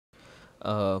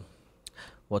Uh,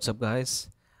 what's up, guys?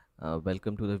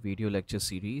 Welcome to the video lecture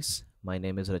series. My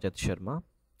name is Rajat Sharma,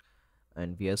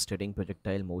 and we are studying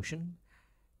projectile motion.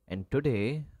 And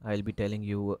today, I'll be telling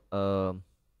you a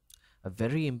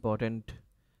very important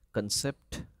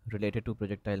concept related to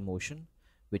projectile motion,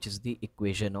 which is the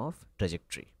equation of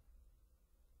trajectory.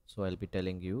 So, I'll be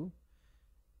telling you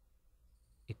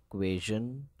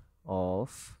equation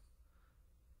of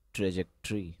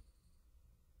trajectory.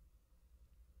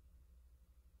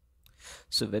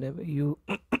 So, whenever you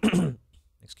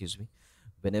excuse me,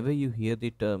 whenever you hear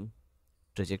the term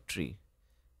trajectory,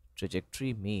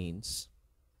 means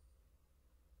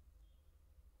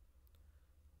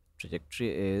trajectory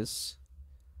is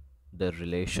the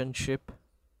relationship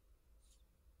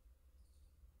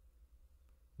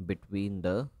between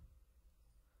the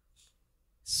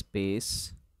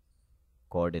space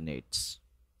coordinates.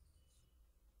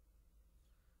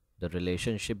 The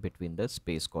relationship between the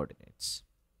space coordinates.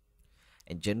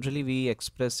 And generally we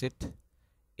express it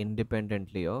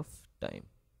independently of time.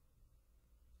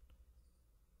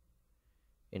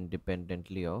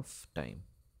 Independently of time.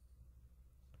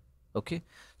 Okay,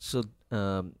 so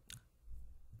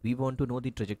we want to know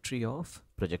the trajectory of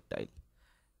projectile,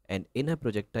 and in a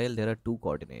projectile there are two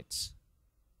coordinates,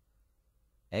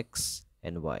 x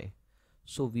and y.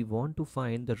 So we want to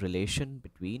find the relation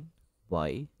between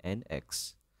y and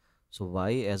x. So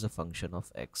y as a function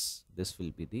of x, this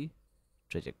will be the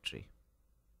trajectory.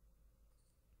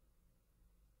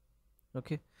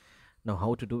 Okay, now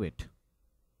how to do it?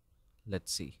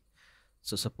 Let's see.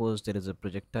 So suppose there is a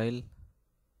projectile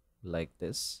like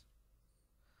this.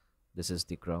 This is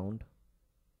the ground.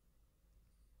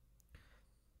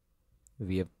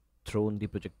 We have thrown the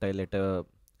projectile at a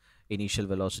initial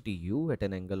velocity u at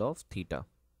an angle of theta.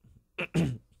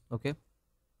 Okay,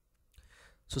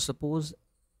 so suppose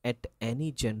at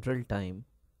any general time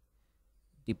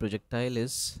the projectile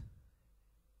is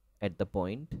at the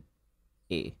point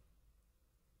A.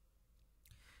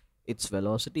 Its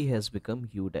velocity has become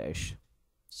u dash.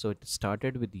 So it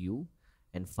started with u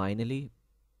and finally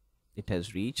it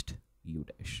has reached u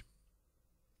dash.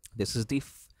 This is the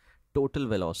total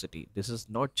velocity. This is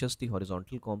not just the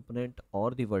horizontal component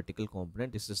or the vertical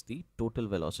component. This is the total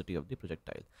velocity of the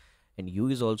projectile, and u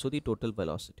is also the total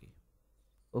velocity.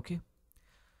 Okay,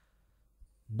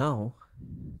 now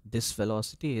this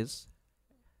velocity is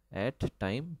at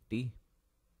time t.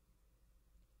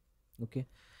 Okay,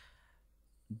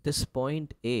 this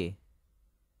point A,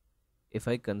 if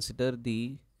I consider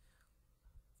the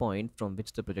point from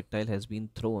which the projectile has been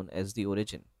thrown as the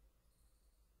origin,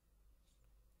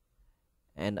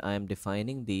 and I am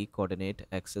defining the coordinate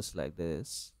axis like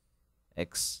this,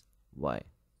 x, y.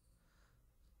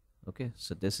 Okay,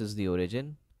 so this is the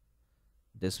origin,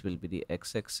 this will be the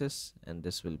x-axis, and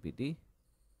this will be the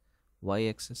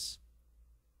y-axis.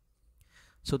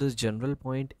 So this general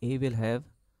point A will have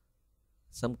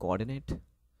some coordinate.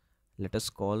 Let us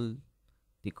call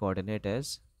the coordinate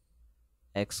as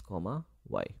x comma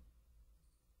y.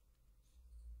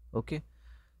 Okay,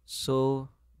 so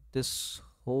this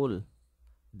whole,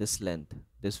 this length,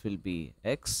 this will be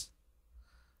x.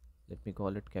 Let me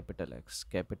call it capital X,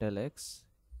 capital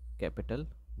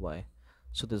Y.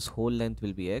 So this whole length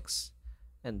will be x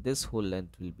and this whole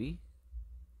length will be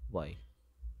y,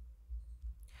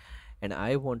 and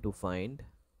I want to find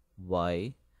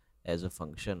y as a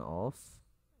function of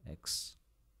x.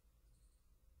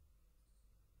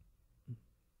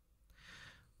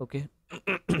 Okay,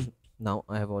 now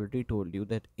I have already told you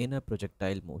that in a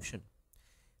projectile motion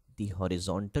the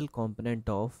horizontal component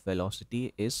of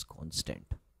velocity is constant,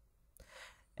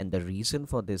 and the reason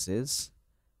for this is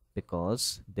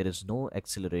because there is no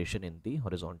acceleration in the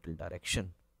horizontal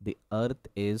direction. The earth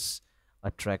is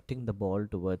attracting the ball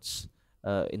towards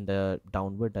in the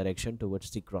downward direction towards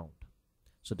the ground,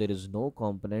 so there is no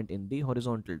component in the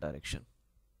horizontal direction.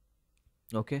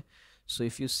 Okay, so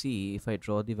if you see, if I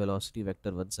draw the velocity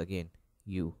vector once again,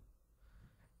 u,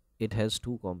 it has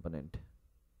two component.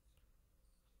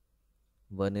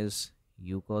 One is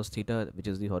u cos theta, which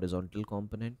is the horizontal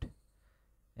component,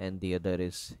 and the other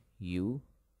is u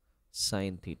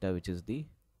sine theta, which is the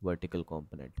vertical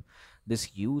component.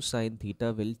 This u sine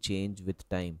theta will change with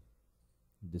time.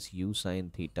 This u sine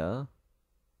theta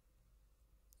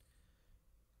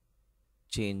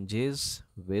changes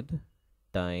with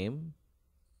time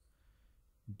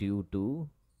due to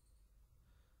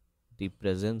the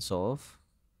presence of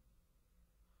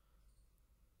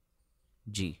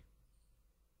g.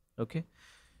 Okay,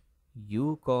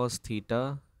 u cos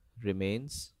theta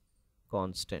remains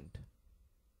constant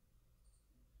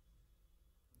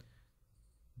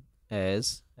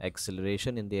as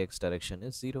acceleration in the x direction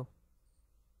is 0.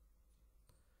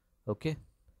 Okay,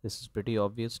 this is pretty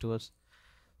obvious to us.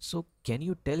 So can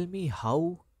you tell me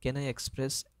how can I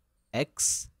express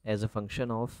x as a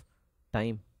function of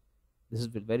time? This is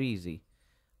very easy.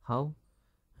 How?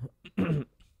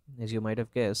 As you might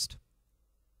have guessed,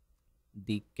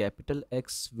 the capital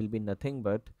X will be nothing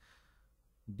but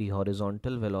the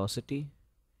horizontal velocity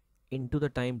into the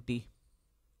time t.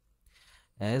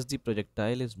 As the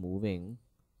projectile is moving,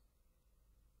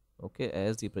 okay,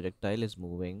 as the projectile is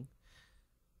moving,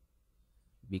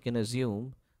 we can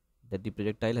assume that the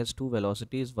projectile has two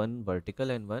velocities, one vertical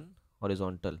and one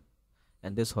horizontal,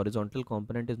 and this horizontal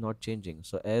component is not changing.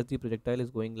 So as the projectile is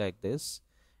going like this,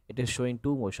 it is showing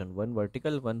two motion, one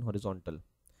vertical, one horizontal.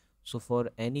 So for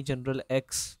any general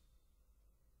x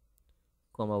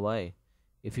comma y,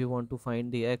 if you want to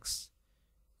find the x,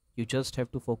 you just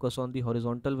have to focus on the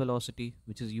horizontal velocity,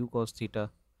 which is u cos theta,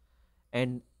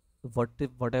 and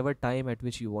whatever time at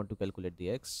which you want to calculate the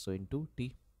x, so into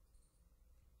t.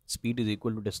 Speed is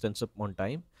equal to distance upon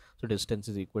time, so distance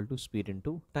is equal to speed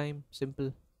into time.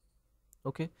 Simple.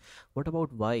 Okay, what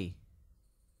about y?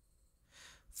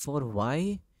 For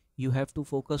y, you have to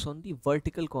focus on the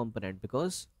vertical component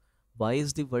because y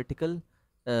is the vertical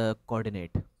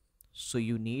coordinate. So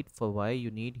you need, for y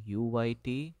you need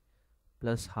uyt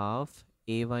plus half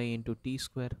ay into t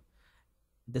square.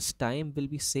 This time will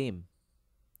be same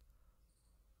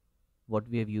what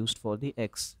we have used for the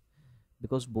x,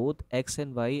 because both x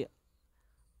and y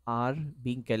are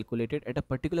being calculated at a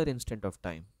particular instant of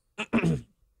time.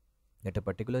 At a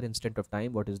particular instant of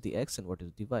time, what is the x and what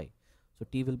is the y? So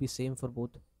t will be same for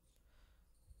both.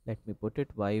 Let me put it,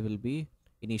 y will be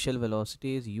initial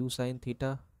velocity is u sine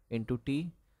theta into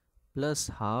t plus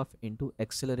half into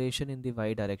acceleration in the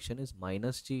y direction is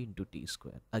minus g into t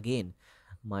square. Again,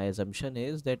 my assumption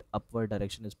is that upward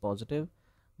direction is positive.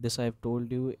 This I have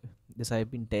told you, this I have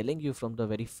been telling you from the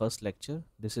very first lecture.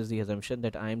 This is the assumption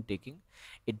that I am taking.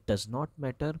 It does not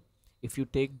matter if you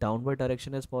take downward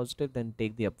direction as positive, then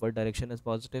take the upward direction as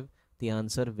positive. The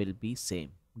answer will be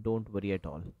same. Don't worry at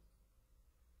all.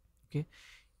 Okay.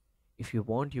 If you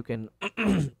want, you can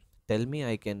tell me.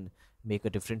 I can make a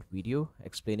different video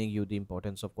explaining you the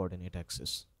importance of coordinate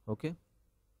axis. Okay.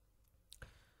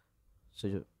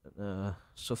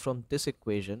 So from this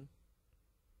equation,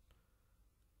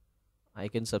 I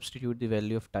can substitute the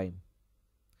value of time.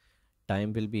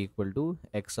 Time will be equal to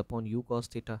x upon u cos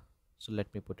theta. So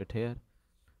let me put it here.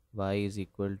 Y is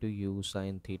equal to u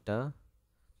sine theta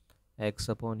x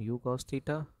upon u cos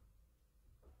theta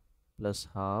plus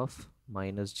half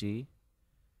minus g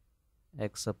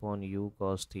x upon u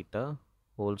cos theta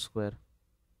whole square.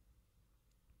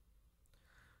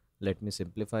 Let me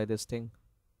simplify this thing.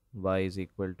 Y is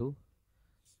equal to,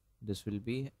 this will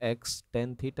be x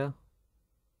tan theta,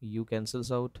 u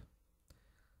cancels out,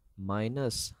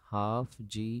 minus half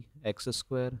g x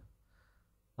square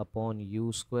upon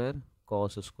u square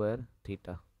cos square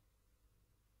theta.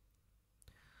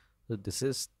 So this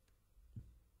is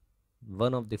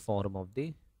one of the form of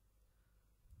the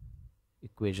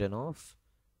equation of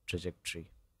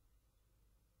trajectory.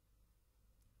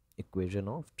 Equation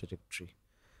of trajectory.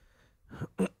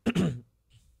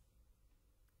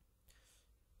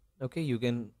 Okay, you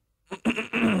can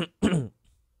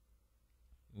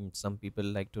some people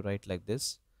like to write like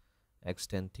this, x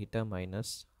tan theta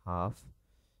minus half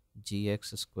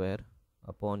gx square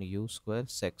upon u square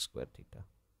sec square theta.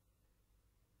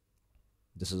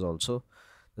 This is also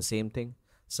the same thing.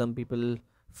 Some people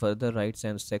further writes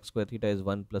and sec square theta is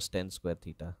 1 plus tan square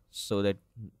theta, so that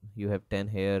you have 10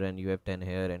 here and you have 10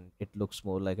 here and it looks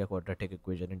more like a quadratic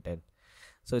equation in 10.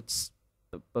 So it's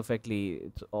perfectly,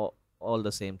 it's all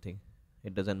the same thing.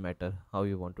 It doesn't matter how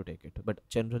you want to take it, but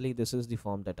generally this is the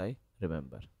form that I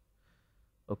remember.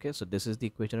 Okay, so this is the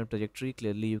equation of trajectory.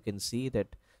 Clearly you can see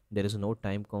that there is no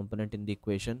time component in the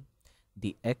equation.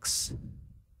 The x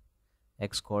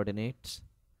coordinates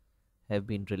have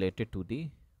been related to the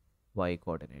y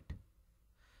coordinate,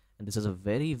 and this is a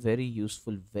very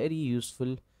useful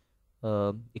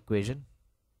equation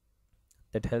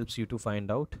that helps you to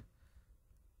find out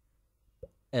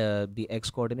the x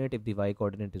coordinate if the y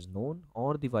coordinate is known,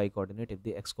 or the y coordinate if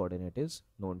the x coordinate is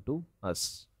known to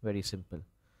us. Very simple.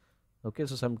 Okay,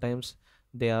 so sometimes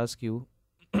they ask you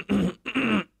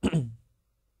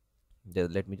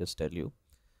let me just tell you,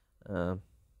 uh,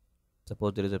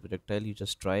 suppose there is a projectile, you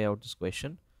just try out this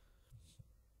question.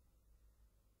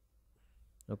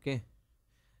 Okay,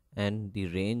 and the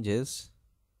range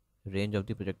of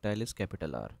the projectile is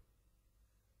capital R.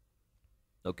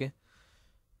 Okay,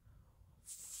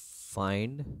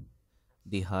 find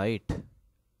the height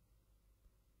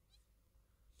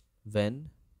when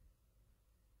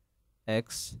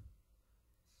x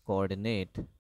coordinate